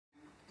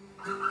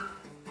Has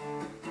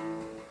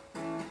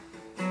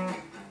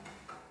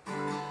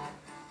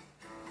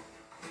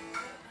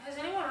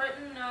anyone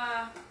written,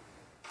 I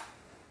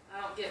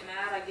don't get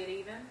mad, I get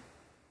even?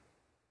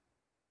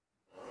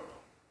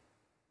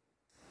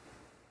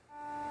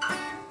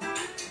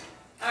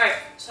 Alright,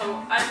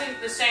 so I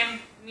think the same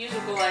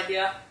musical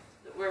idea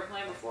that we were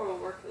playing before will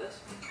work for this.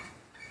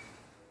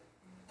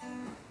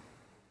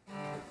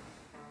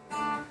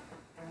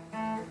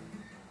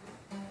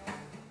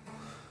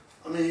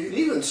 I mean, you can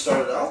even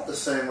start it out the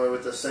same way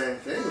with the same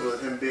things,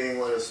 with him being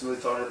like a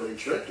smooth talker, but he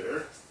tricked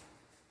her.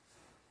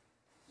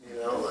 You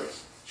know, like,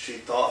 she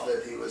thought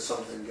that he was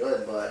something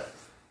good, but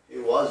he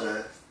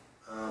wasn't.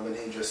 And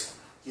he just,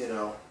 you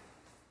know,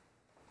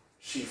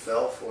 she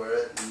fell for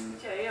it. And,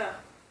 okay, yeah.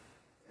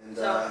 And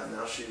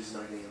now she's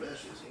not going to get mad.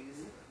 She's going to get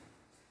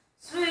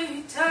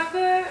Sweet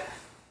talker,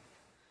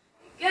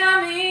 you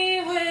got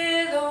me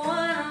with a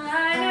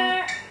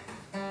one-liner.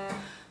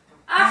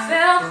 I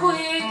fell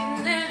quick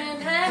and then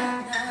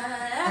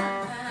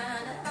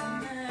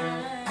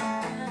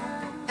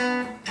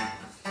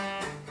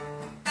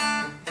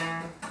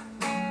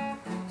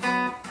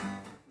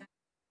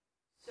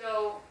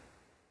So,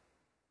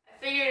 I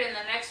figured in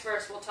the next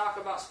verse we'll talk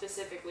about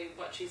specifically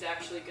what she's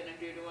actually going to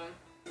do to him.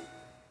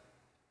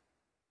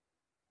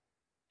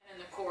 In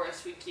the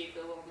chorus, we keep it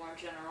a little more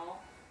general.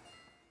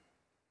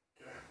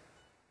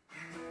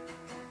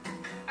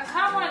 I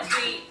kind of want it to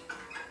be, I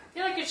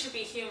feel like it should be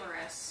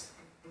humorous.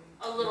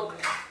 A little bit.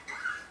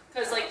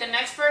 Because, like, the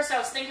next verse, I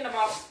was thinking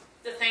about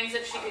the things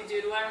that she could do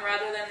to him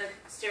rather than the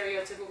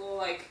stereotypical,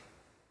 like,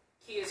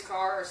 key his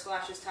car or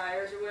slash his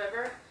tires or whatever.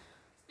 I was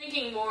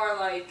thinking more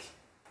like,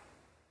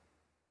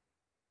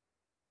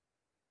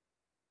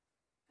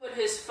 put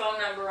his phone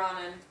number on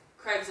a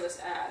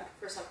Craigslist ad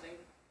for something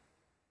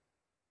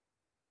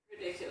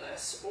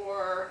ridiculous,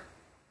 or,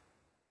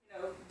 you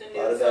know, the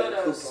nude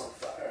photos.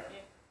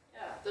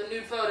 Yeah, the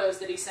nude photos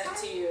that he sent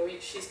to you,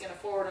 she's gonna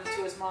forward them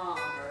to his mom,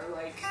 or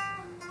like.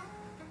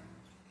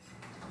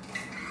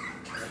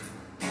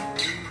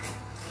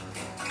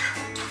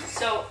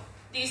 So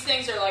these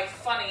things are like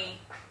funny.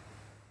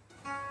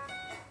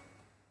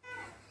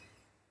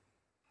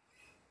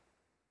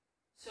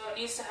 So it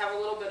needs to have a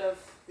little bit of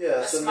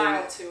a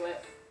smile to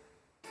it.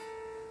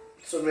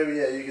 So maybe,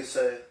 yeah, you could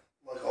say,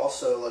 like,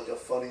 also, like, a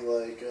funny,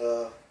 like,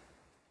 you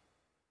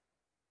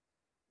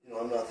know,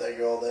 I'm not that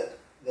girl that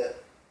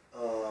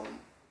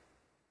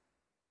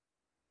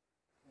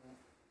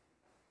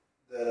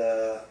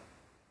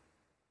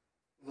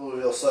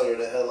Louisville Slugger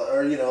to headline,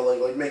 or, you know,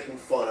 like making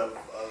fun of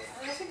Oh,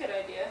 that's a good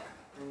idea.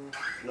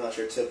 Not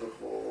your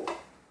typical,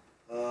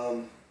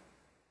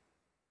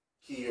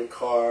 key your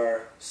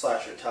car,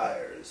 slash your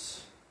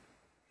tires.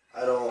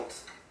 I don't,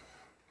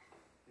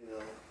 you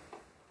know,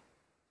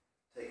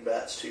 take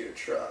bats to your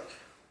truck.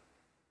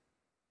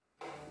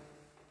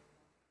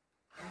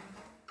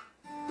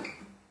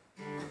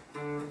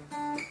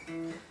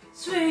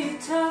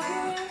 Sweet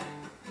talker,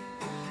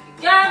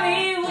 you got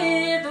me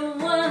with a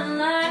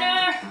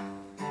one-liner.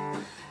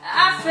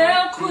 I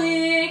fell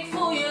quick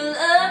for your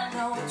love.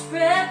 No, it's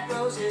red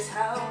roses.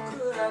 How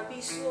could I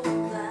be so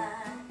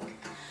blind?